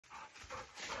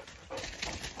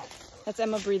That's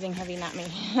Emma breathing heavy, not me.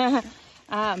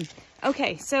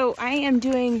 Okay, so I am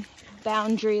doing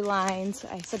boundary lines.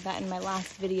 I said that in my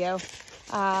last video.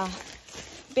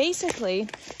 Basically,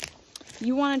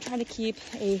 you want to try to keep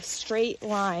a straight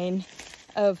line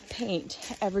of paint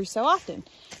every so often.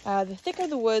 The thicker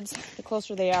the woods, the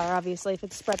closer they are, obviously. If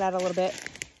it's spread out a little bit,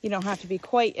 you don't have to be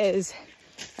quite as,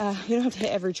 you don't have to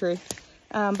hit every tree.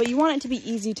 But you want it to be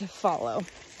easy to follow.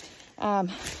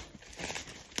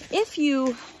 If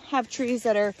you have trees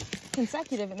that are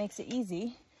consecutive, it makes it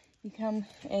easy. You come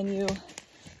and you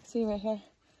see right here,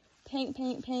 paint,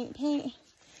 paint, paint, paint.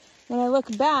 When I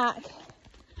look back,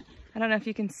 I don't know if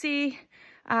you can see,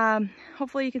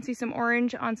 hopefully you can see some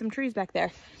orange on some trees back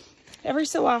there. Every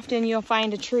so often you'll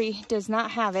find a tree does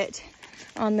not have it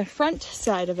on the front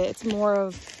side of it. It's more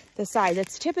of the side.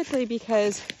 That's typically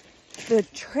because the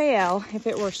trail, if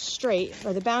it were straight,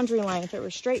 or the boundary line, if it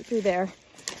were straight through there,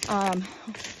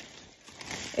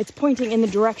 it's pointing in the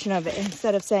direction of it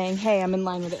instead of saying, hey, I'm in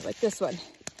line with it, like this one.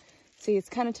 See, it's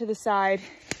kind of to the side.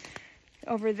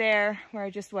 Over there, where I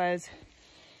just was,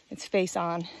 it's face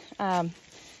on.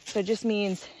 So it just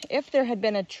means if there had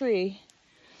been a tree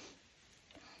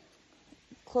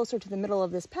closer to the middle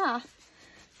of this path,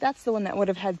 that's the one that would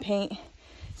have had paint.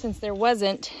 Since there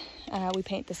wasn't, we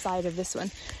paint the side of this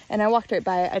one. And I walked right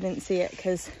by it. I didn't see it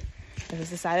because it was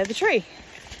the side of the tree.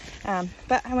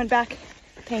 But I went back,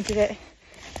 painted it.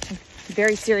 I'm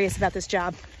very serious about this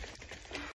job.